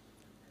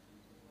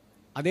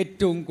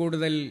അതേറ്റവും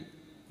കൂടുതൽ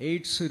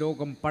എയ്ഡ്സ്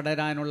രോഗം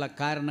പടരാനുള്ള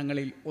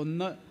കാരണങ്ങളിൽ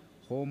ഒന്ന്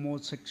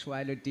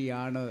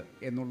ഹോമോസെക്ഷുവാലിറ്റിയാണ്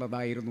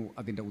എന്നുള്ളതായിരുന്നു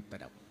അതിൻ്റെ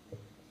ഉത്തരം.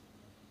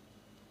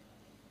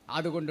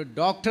 അതുകൊണ്ട്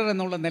ഡോക്ടർ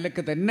എന്നുള്ള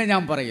നിലക്ക് തന്നെ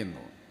ഞാൻ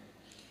പറയുന്നു,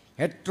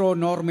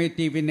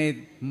 ഹെട്രോനോർമേറ്റീവിനെ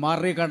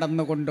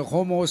മറികടന്നുകൊണ്ട്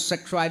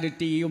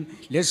ഹോമോസെക്ഷുവാലിറ്റിയും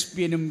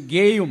ലെസ്ബിയനും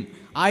ഗേയും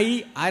ആയി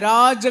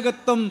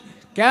അരാജകത്വം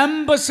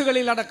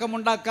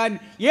ക്യാമ്പസുകളിലടക്കമുണ്ടാക്കാൻ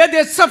ഏത്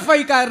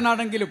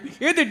SFI-കാരനാണെങ്കിലും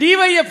ഏത്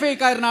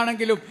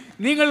DYFI-കാരനാണെങ്കിലും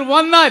നിങ്ങൾ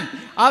വന്നാൽ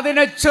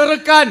അതിനെ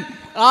ചെറുക്കാൻ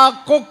ആ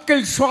കൊക്കിൽ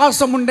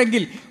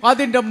ശ്വാസമുണ്ടെങ്കിൽ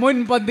അതിൻ്റെ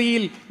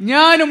മുൻപന്തിയിൽ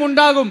ഞാനും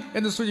ഉണ്ടാകും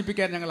എന്ന്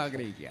സൂചിപ്പിക്കാൻ ഞങ്ങൾ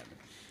ആഗ്രഹിക്കുകയാണ്.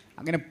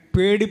 അങ്ങനെ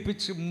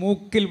പേടിപ്പിച്ച്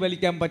മൂക്കിൽ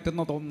വലിക്കാൻ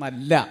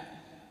പറ്റുന്നതൊന്നല്ല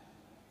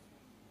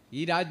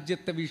ഈ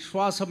രാജ്യത്തെ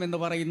വിശ്വാസം എന്ന്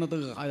പറയുന്നത്.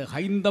 അത്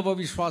ഹൈന്ദവ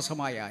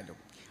വിശ്വാസമായാലും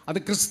അത്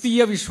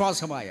ക്രിസ്തീയ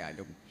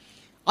വിശ്വാസമായാലും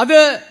അത്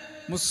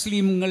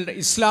മുസ്ലിങ്ങളുടെ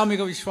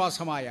ഇസ്ലാമിക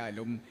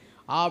വിശ്വാസമായാലും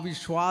ആ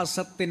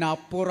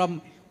വിശ്വാസത്തിനപ്പുറം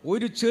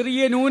ഒരു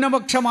ചെറിയ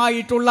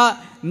ന്യൂനപക്ഷമായിട്ടുള്ള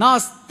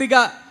നാസ്തിക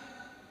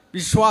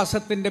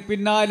വിശ്വാസത്തിൻ്റെ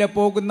പിന്നാലെ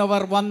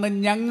പോകുന്നവർ വന്ന്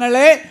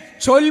ഞങ്ങളെ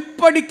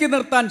ചൊൽപ്പടിക്ക്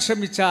നിർത്താൻ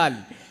ശ്രമിച്ചാൽ,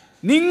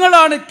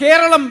 നിങ്ങളാണ്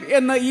കേരളം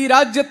എന്ന് ഈ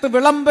രാജ്യത്ത്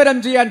വിളംബരം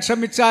ചെയ്യാൻ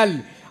ശ്രമിച്ചാൽ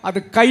അത്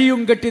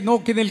കയ്യും കെട്ടി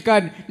നോക്കി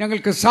നിൽക്കാൻ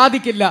ഞങ്ങൾക്ക്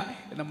സാധിക്കില്ല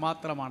എന്ന്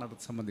മാത്രമാണ് അത്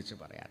സംബന്ധിച്ച്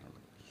പറയാനുള്ളത്.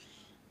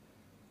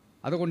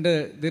 അതുകൊണ്ട്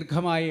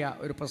ദീർഘമായ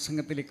ഒരു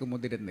പ്രസംഗത്തിലേക്ക്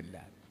മുതിരുന്നില്ല.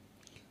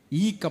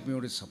 ഈ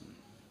കമ്മ്യൂണിസം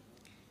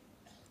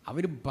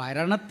അവർ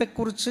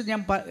ഭരണത്തെക്കുറിച്ച്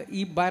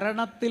ഈ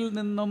ഭരണത്തിൽ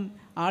നിന്നും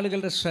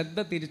ആളുകളുടെ ശ്രദ്ധ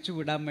തിരിച്ചു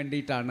വിടാൻ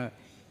വേണ്ടിയിട്ടാണ്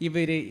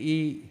ഇവർ ഈ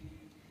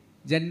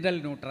ജെൻഡർ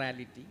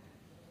ന്യൂട്രാലിറ്റി,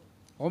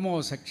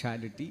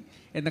 ഹോമോസെക്ഷാലിറ്റി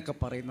എന്നൊക്കെ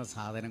പറയുന്ന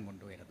സാധനം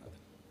കൊണ്ടുവരുന്നത്.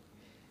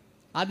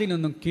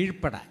 അതിനൊന്നും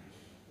കീഴ്പ്പെടാൻ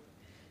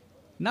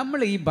നമ്മൾ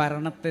ഈ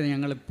ഭരണത്തെ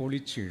ഞങ്ങൾ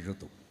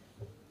പൊളിച്ചെഴുതും.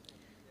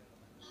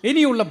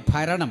 ഇനിയുള്ള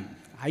ഭരണം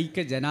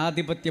ഐക്യ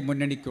ജനാധിപത്യ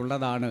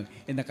മുന്നണിക്കുള്ളതാണ്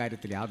എന്ന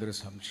കാര്യത്തിൽ യാതൊരു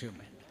സംശയവും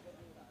വേണ്ട.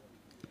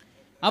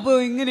 അപ്പോൾ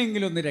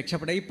എങ്ങനെയെങ്കിലും ഒന്ന്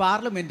രക്ഷപ്പെടാം. ഈ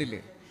പാർലമെൻറ്റിൽ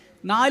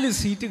 4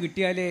 സീറ്റ്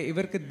കിട്ടിയാലേ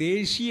ഇവർക്ക്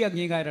ദേശീയ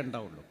അംഗീകാരം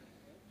ഉണ്ടാവുള്ളൂ.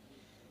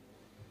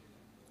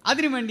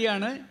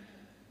 അതിനുവേണ്ടിയാണ്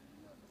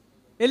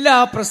എല്ലാ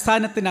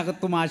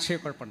പ്രസ്ഥാനത്തിനകത്തും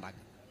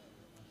ആശയക്കുഴപ്പമുണ്ടാക്കുക.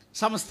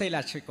 സമസ്തയിൽ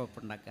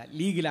ആശയക്കുഴപ്പമുണ്ടാക്കുക,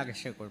 ലീഗിൽ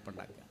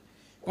ആശയക്കുഴപ്പമുണ്ടാക്കുക,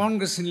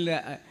 കോൺഗ്രസ്സിൽ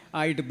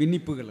ആയിട്ട്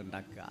ഭിന്നിപ്പുകൾ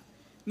ഉണ്ടാക്കുക.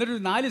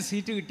 എന്നിട്ടൊരു 4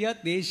 സീറ്റ് കിട്ടിയാൽ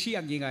ദേശീയ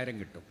അംഗീകാരം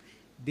കിട്ടും.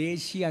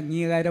 ദേശീയ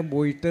അംഗീകാരം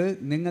പോയിട്ട്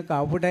നിങ്ങൾക്ക്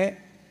അവിടെ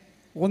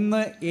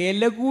ഒന്ന്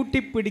ഇലകൂട്ടി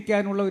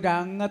പിടിക്കാനുള്ള ഒരു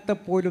അംഗത്തെ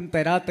പോലും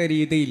തരാത്ത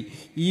രീതിയിൽ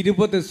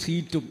 20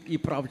 സീറ്റും ഈ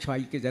പ്രാവശ്യം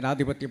ഐക്യ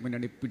ജനാധിപത്യ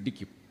മുന്നണി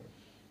പിടിക്കും.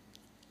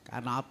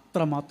 കാരണം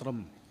അത്രമാത്രം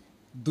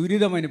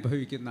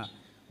ദുരിതമനുഭവിക്കുന്ന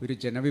ഒരു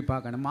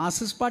ജനവിഭാഗമാണ്.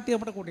 മാർക്സിസ്റ്റ് പാർട്ടി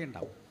നമ്മുടെ കൂടെ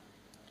ഉണ്ടാവും.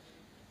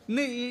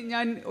 ഇന്ന്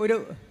ഞാൻ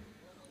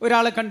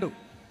ഒരാളെ കണ്ടു.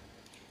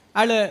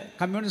 അയാൾ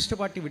കമ്മ്യൂണിസ്റ്റ്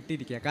പാർട്ടി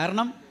വിട്ടിരിക്കുക.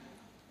 കാരണം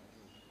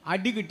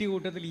അടി കിട്ടിയ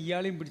കൂട്ടത്തിൽ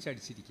ഇയാളെയും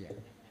പിടിച്ചടിച്ചിരിക്കുക.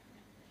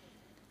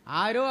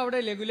 ആരോ അവിടെ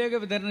ലഘുലേഖ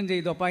വിതരണം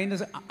ചെയ്തു. അപ്പോൾ അതിൻ്റെ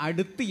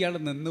അടുത്ത് ഇയാൾ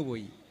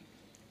നിന്നുപോയി.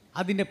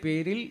 അതിൻ്റെ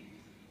പേരിൽ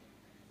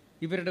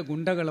ഇവരുടെ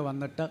ഗുണ്ടകൾ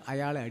വന്നിട്ട്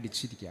അയാളെ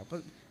അടിച്ചിരിക്കുക. അപ്പോൾ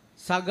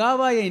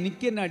സഖാവായ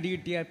എനിക്ക് തന്നെ അടി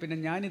കിട്ടിയാൽ പിന്നെ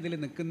ഞാനിതിൽ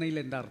നിൽക്കുന്നതിൽ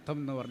എൻ്റെ അർത്ഥം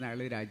എന്ന് പറഞ്ഞാൽ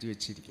അയാൾ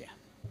രാജിവെച്ചിരിക്കുക.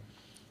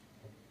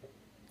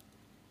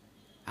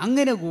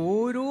 അങ്ങനെ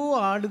ഓരോ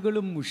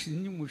ആളുകളും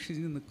മുഷിഞ്ഞ്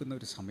നിൽക്കുന്ന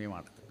ഒരു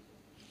സമയമാണിത്.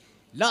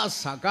 എല്ലാ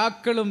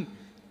സഖാക്കളും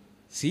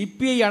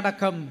CPI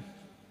അടക്കം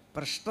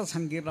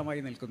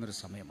പ്രശ്നസങ്കീർണമായി നിൽക്കുന്നൊരു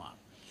സമയമാണ്.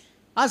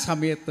 ആ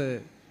സമയത്ത്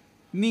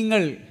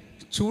നിങ്ങൾ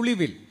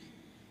ചുളിവിൽ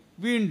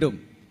വീണ്ടും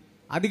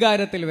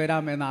അധികാരത്തിൽ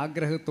വരാമെന്ന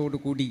ആഗ്രഹത്തോടു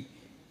കൂടി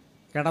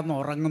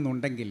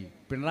കിടന്നുറങ്ങുന്നുണ്ടെങ്കിൽ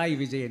പിണറായി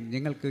വിജയൻ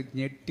നിങ്ങൾക്ക്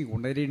ഞെട്ടി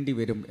ഉണരേണ്ടി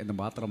വരും എന്ന്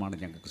മാത്രമാണ്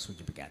ഞങ്ങൾക്ക്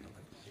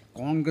സൂചിപ്പിക്കാനുള്ളത്.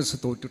 കോൺഗ്രസ്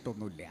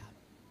തോറ്റിട്ടൊന്നുമില്ല.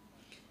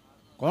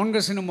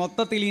 കോൺഗ്രസ്സിന്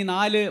മൊത്തത്തിൽ ഈ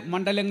 4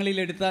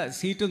 മണ്ഡലങ്ങളിലെടുത്ത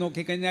സീറ്റ്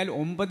നോക്കിക്കഴിഞ്ഞാൽ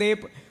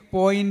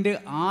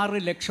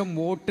 9.6 ലക്ഷം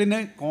വോട്ടിന്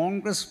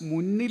കോൺഗ്രസ്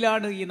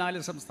മുന്നിലാണ് ഈ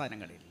 4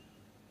 സംസ്ഥാനങ്ങളിൽ.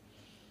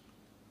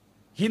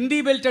 ഹിന്ദി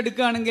ബെൽറ്റ്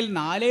എടുക്കുകയാണെങ്കിൽ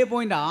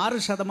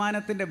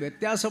 4.6%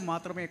 വ്യത്യാസം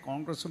മാത്രമേ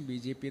കോൺഗ്രസും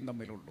BJPയും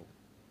തമ്മിലുള്ളൂ.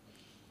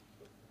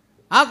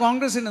 ആ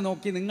കോൺഗ്രസിനെ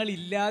നോക്കി നിങ്ങൾ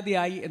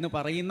ഇല്ലാതെയായി എന്ന്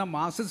പറയുന്ന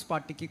മാർക്സിസ്റ്റ്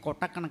പാർട്ടിക്ക്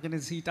കൊട്ടക്കണക്കിന്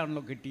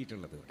സീറ്റാണല്ലോ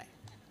കിട്ടിയിട്ടുള്ളത്. ഇവിടെ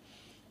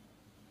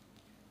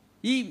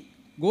ഈ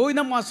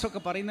ഗോവിന്ദൻ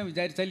മാസ്റ്ററൊക്കെ പറയുന്ന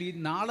വിചാരിച്ചാൽ ഈ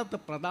നാളത്തെ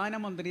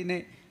പ്രധാനമന്ത്രിനെ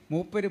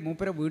മൂപ്പരെ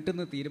വീട്ടിൽ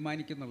നിന്ന്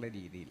തീരുമാനിക്കുന്നുള്ള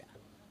രീതിയിലാണ്.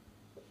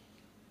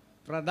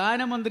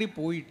 പ്രധാനമന്ത്രി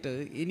പോയിട്ട്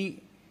ഇനി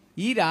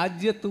ഈ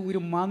രാജ്യത്ത് ഒരു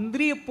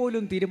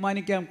മന്ത്രിയെപ്പോലും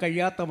തീരുമാനിക്കാൻ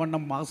കഴിയാത്ത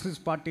വണ്ണം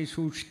മാർക്സിസ്റ്റ് പാർട്ടി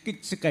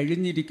ശുഷ്കിച്ച്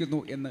കഴിഞ്ഞിരിക്കുന്നു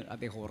എന്ന്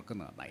അദ്ദേഹം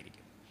ഓർക്കുന്നത്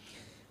നന്നായിരിക്കും.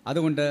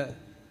 അതുകൊണ്ട്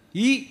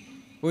ഈ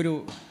ഒരു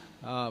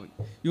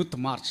യൂത്ത്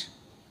മാർച്ച്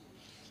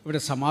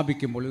ഇവിടെ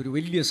സമാപിക്കുമ്പോൾ ഒരു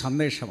വലിയ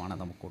സന്ദേശമാണ്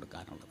നമുക്ക്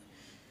കൊടുക്കാനുള്ളത്.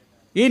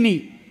 ഇനി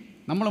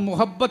നമ്മൾ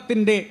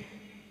മുഹബത്തിൻ്റെ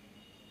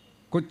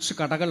കൊച്ചു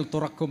കടകൾ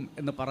തുറക്കും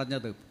എന്ന്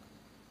പറഞ്ഞത്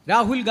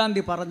രാഹുൽ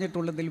ഗാന്ധി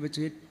പറഞ്ഞിട്ടുള്ളതിൽ വെച്ച്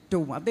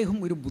ഏറ്റവും അദ്ദേഹം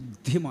ഒരു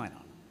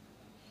ബുദ്ധിമാനാണ്.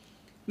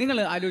 നിങ്ങൾ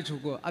ആലോചിച്ച്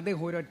നോക്കുക,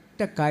 അദ്ദേഹം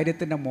ഒരൊറ്റ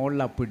കാര്യത്തിൻ്റെ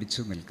മുകളിലാണ്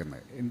പിടിച്ചു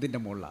നിൽക്കുന്നത്. എന്തിൻ്റെ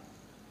മുകളിലാണ്?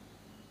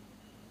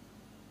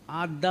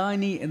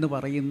 അദാനി എന്ന്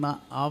പറയുന്ന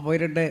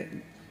അവരുടെ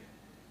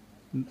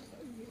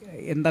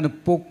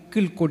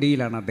പൊക്കിൽ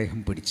കൊടിയിലാണ് അദ്ദേഹം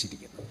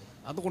പിടിച്ചിരിക്കുന്നത്.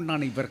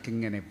 അതുകൊണ്ടാണ്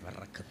ഇവർക്കിങ്ങനെ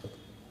വിറക്കുന്നത്.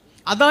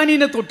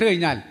 അദാനിനെ തൊട്ട്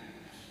കഴിഞ്ഞാൽ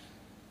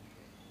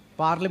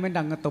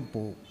പാർലമെൻറ്റ് അംഗത്വം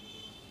പോവും.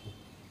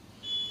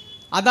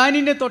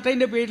 അദാനിനെ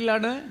തൊട്ടതിൻ്റെ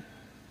പേരിലാണ്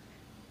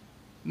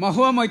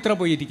മഹുവ മൈത്ര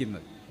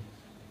പോയിരിക്കുന്നത്.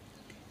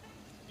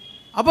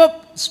 അപ്പോൾ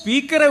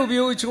സ്പീക്കറെ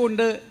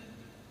ഉപയോഗിച്ചുകൊണ്ട്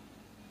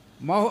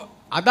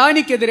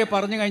അദാനിക്കെതിരെ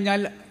പറഞ്ഞു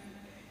കഴിഞ്ഞാൽ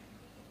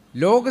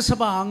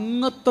ലോക്സഭ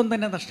അംഗത്വം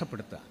തന്നെ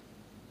നഷ്ടപ്പെടുത്തുക.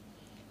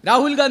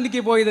 രാഹുൽ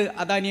ഗാന്ധിക്ക് പോയത്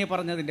അദാനിയെ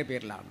പറഞ്ഞതിൻ്റെ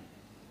പേരിലാണ്.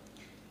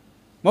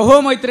 മഹുവ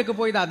മൈത്രയ്ക്ക്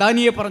പോയത്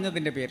അദാനിയെ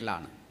പറഞ്ഞതിൻ്റെ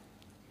പേരിലാണ്.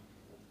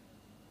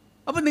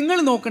 അപ്പോൾ നിങ്ങൾ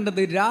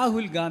നോക്കേണ്ടത്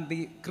രാഹുൽ ഗാന്ധി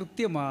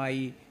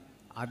കൃത്യമായി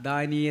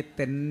അദാനിയെ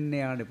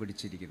തന്നെയാണ്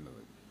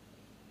പിടിച്ചിരിക്കുന്നത്.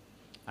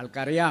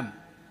 ആൾക്കറിയാം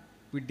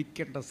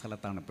പിടിക്കേണ്ട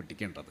സ്ഥലത്താണ്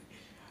പിടിക്കേണ്ടത്.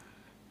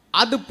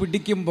 അത്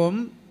പിടിക്കുമ്പം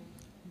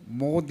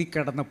മോദി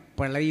കിടന്ന്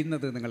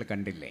പിളയുന്നത് നിങ്ങൾ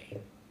കണ്ടില്ലേ?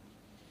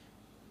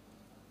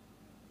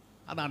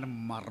 അതാണ്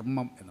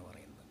മർമ്മം എന്ന്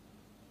പറയുന്നത്.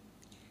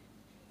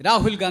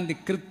 രാഹുൽ ഗാന്ധി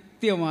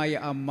കൃത്യമായി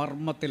ആ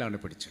മർമ്മത്തിലാണ്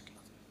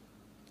പിടിച്ചിട്ടുള്ളത്.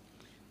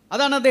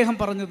 അതാണ് അദ്ദേഹം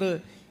പറഞ്ഞത്,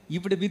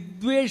 ഇവിടെ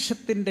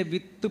വിദ്വേഷത്തിൻ്റെ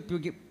വിത്ത്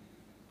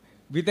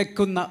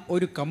വിതയ്ക്കുന്ന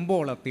ഒരു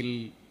കമ്പോളത്തിൽ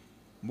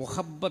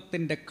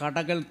മുഹബത്തിൻ്റെ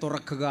കടകൾ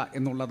തുറക്കുക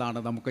എന്നുള്ളതാണ്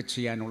നമുക്ക്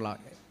ചെയ്യാനുള്ള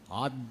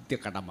ആദ്യ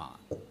കടമ.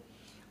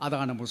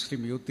 അതാണ്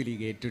മുസ്ലിം യൂത്ത്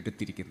ലീഗ്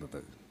ഏറ്റെടുത്തിരിക്കുന്നത്.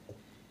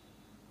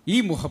 ഈ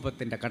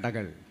മുഹബത്തിൻ്റെ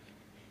കടകൾ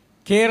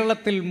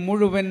കേരളത്തിൽ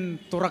മുഴുവൻ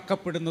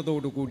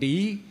തുറക്കപ്പെടുന്നതോടുകൂടി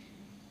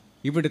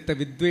ഇവിടുത്തെ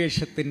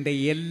വിദ്വേഷത്തിൻ്റെ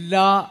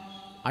എല്ലാ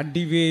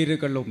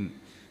അടിവേരുകളും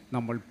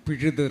നമ്മൾ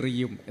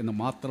പിഴുതെറിയും എന്ന്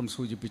മാത്രം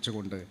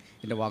സൂചിപ്പിച്ചുകൊണ്ട്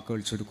എൻ്റെ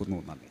വാക്കുകൾ ചുരുക്കുന്നു.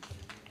 നന്ദി.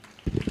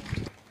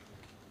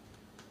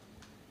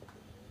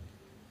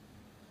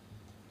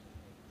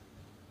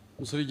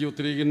 മുസ്ലിം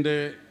യൂത്ത് ലീഗിൻ്റെ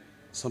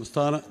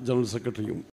സംസ്ഥാന ജനറൽ സെക്രട്ടറിയും